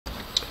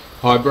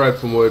Hi, Brad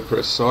from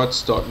WordPress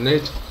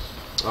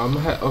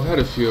I've had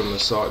a few of my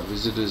site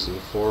visitors and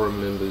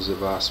forum members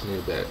have asked me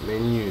about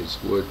menus,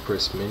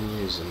 WordPress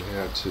menus, and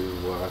how to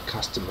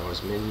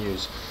customize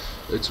menus.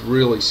 It's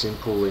really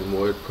simple in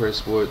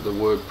WordPress. The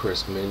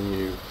WordPress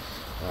menu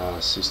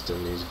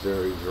system is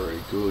very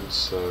good,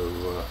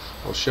 so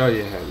I'll show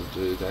you how to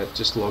do that.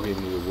 Just log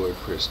into your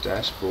WordPress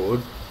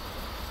dashboard,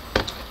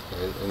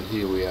 and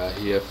here we are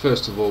here.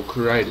 First of all,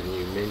 create a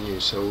new menu,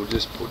 so we'll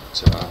just put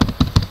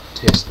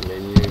test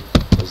menu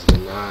as the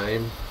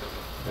name,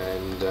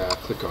 and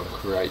click on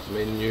create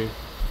menu.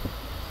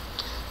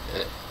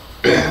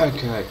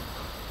 Okay,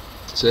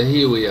 so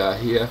here we are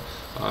here.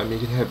 You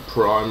can have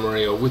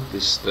primary, or with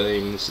this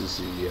theme, this is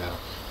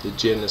the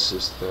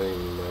Genesis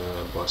theme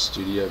by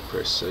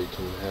StudioPress, so you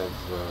can have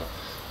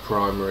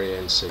primary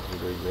and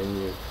secondary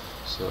menu.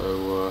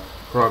 So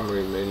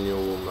primary menu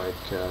will make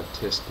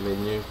test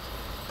menu,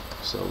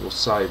 so we'll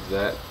save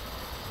that.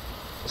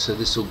 So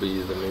this will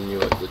be the menu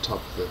at the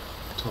top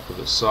of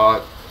the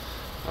site.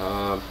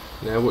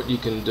 Now what you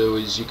can do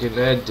is you can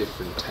add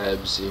different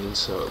tabs in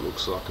so it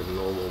looks like a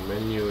normal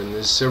menu, and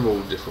there's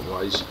several different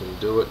ways you can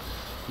do it.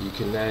 You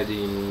can add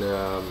in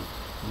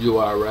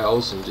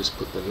URLs and just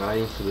put the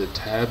name for the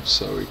tab,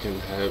 so we can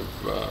have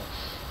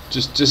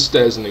just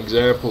as an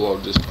example,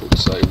 I'll just put,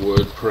 say,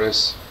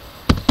 WordPress,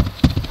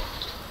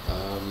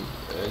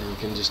 and you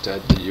can just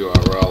add the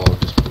URL. I'll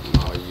just put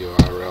my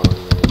URL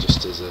in there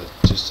just as a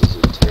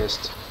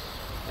test,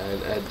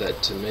 and add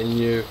that to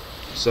menu.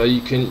 So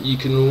you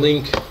can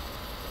link,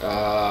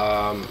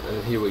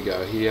 and here we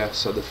go here.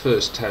 So the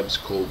first tab's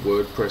called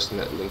WordPress, and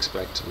that links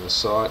back to my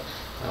site.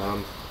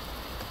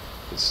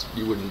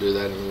 You wouldn't do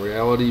that in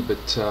reality,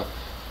 but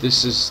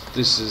this is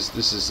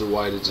the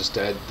way to just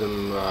add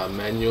them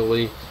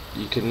manually.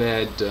 You can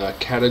add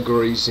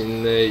categories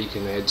in there. You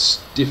can add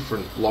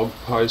different blog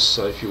posts.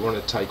 So if you want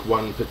to take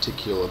one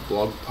particular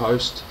blog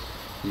post,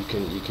 you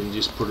can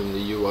just put in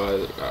the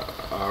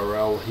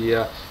URL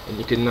here, and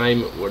you can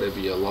name it whatever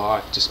you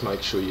like. Just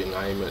make sure you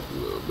name it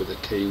with a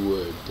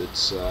keyword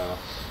that's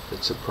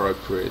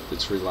appropriate,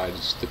 that's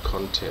related to the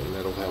content, and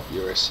that'll help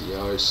your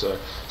SEO.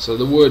 So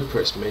the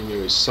WordPress menu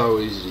is so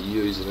easy to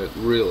use, and it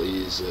really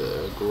is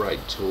a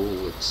great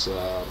tool.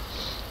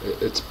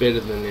 It's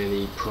better than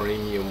any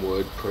premium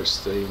WordPress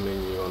theme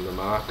menu on the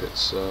market.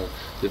 So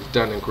they've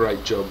done a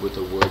great job with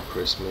the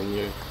WordPress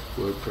menu,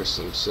 WordPress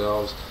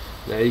themselves.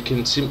 Now you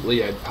can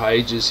simply add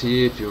pages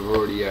here. If you've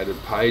already added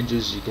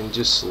pages, you can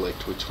just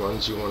select which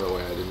ones you want to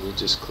add, and you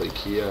just click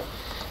here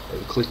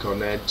and click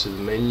on add to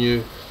the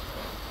menu,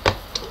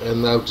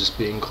 and they'll just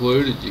be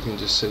included. You can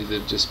just see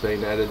they've just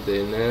been added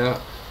there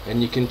now,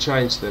 and you can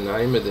change the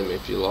name of them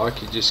if you like.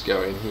 You just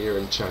go in here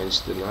and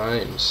change the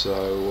name.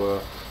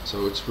 So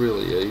it's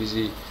really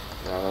easy.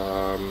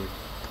 What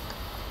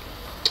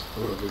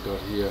have we got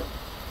here?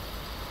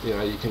 You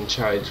know, you can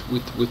change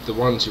with the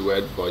ones you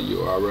add by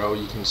URL.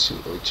 You can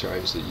simply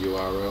change the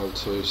URL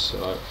too.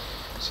 So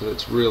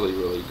it's really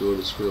good.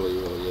 It's really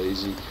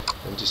easy,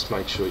 and just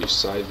make sure you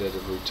save that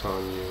every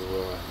time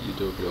you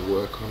do a bit of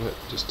work on it,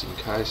 just in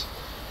case.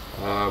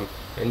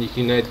 And you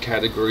can add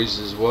categories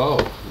as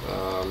well.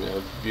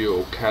 View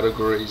all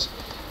categories.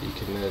 You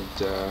can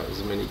add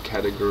as many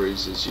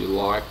categories as you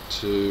like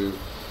to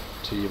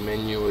your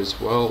menu as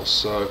well.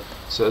 So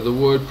the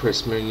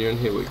WordPress menu, and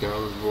here we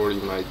go, we've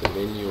already made the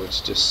menu. It's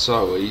just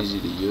so easy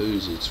to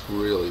use. It's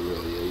really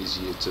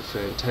easy. It's a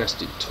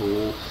fantastic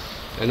tool,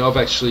 and I've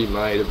actually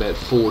made about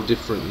 4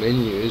 different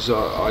menus.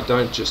 I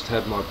don't just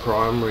have my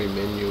primary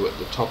menu at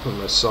the top of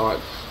my site.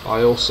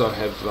 I also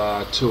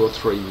have 2 or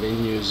 3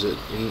 menus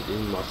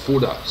in my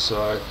footer.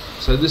 So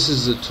this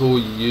is a tool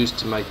you use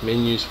to make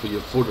menus for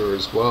your footer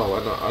as well,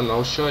 and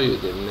I'll show you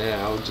them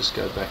now. I'll just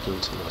go back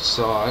into my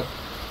site.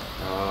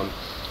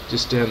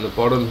 Just down the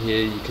bottom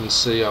here, you can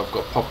see I've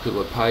got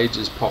popular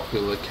pages,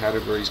 popular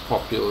categories,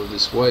 popular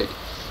this week.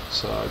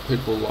 So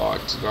people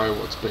like to know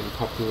what's been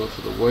popular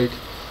for the week,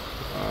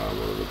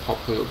 what are the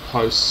popular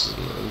posts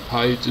and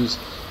pages,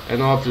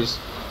 and I've just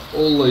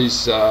all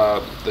these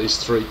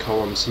 3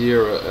 columns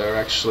here are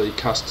actually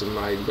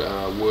custom-made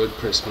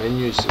WordPress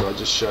menus that I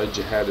just showed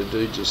you how to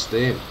do just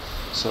then.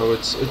 So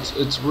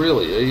it's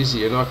really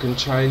easy, and I can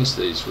change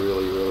these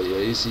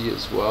really easy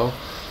as well.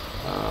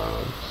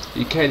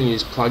 You can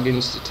use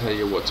plugins to tell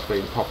you what's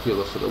been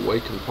popular for the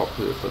week and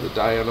popular for the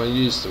day, and I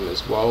use them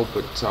as well,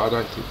 but I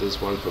don't think there's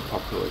one for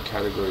popular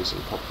categories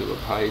and popular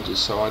pages,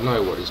 so I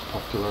know what is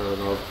popular,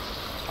 and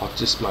I've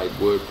just made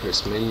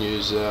WordPress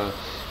menus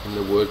in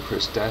the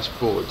WordPress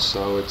dashboard.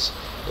 So it's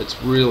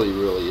really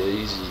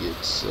easy.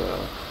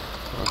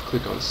 I'll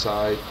click on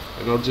save,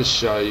 and I'll just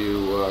show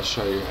you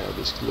how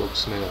this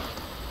looks now.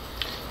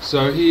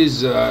 So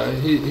here's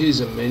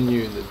a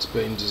menu that's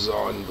been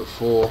designed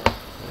before,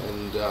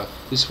 and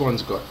this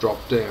one's got drop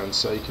downs,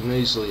 so you can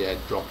easily add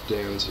drop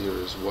downs here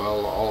as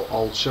well.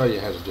 I'll show you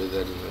how to do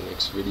that in the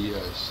next video.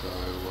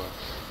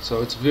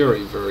 So it's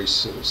very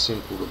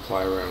simple to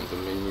play around with the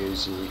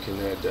menus, and you can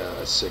add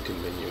a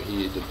second menu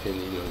here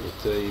depending on your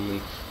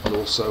theme, and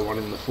also one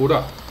in the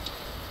footer.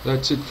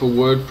 That's it for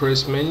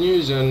WordPress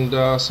menus, and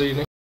see you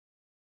next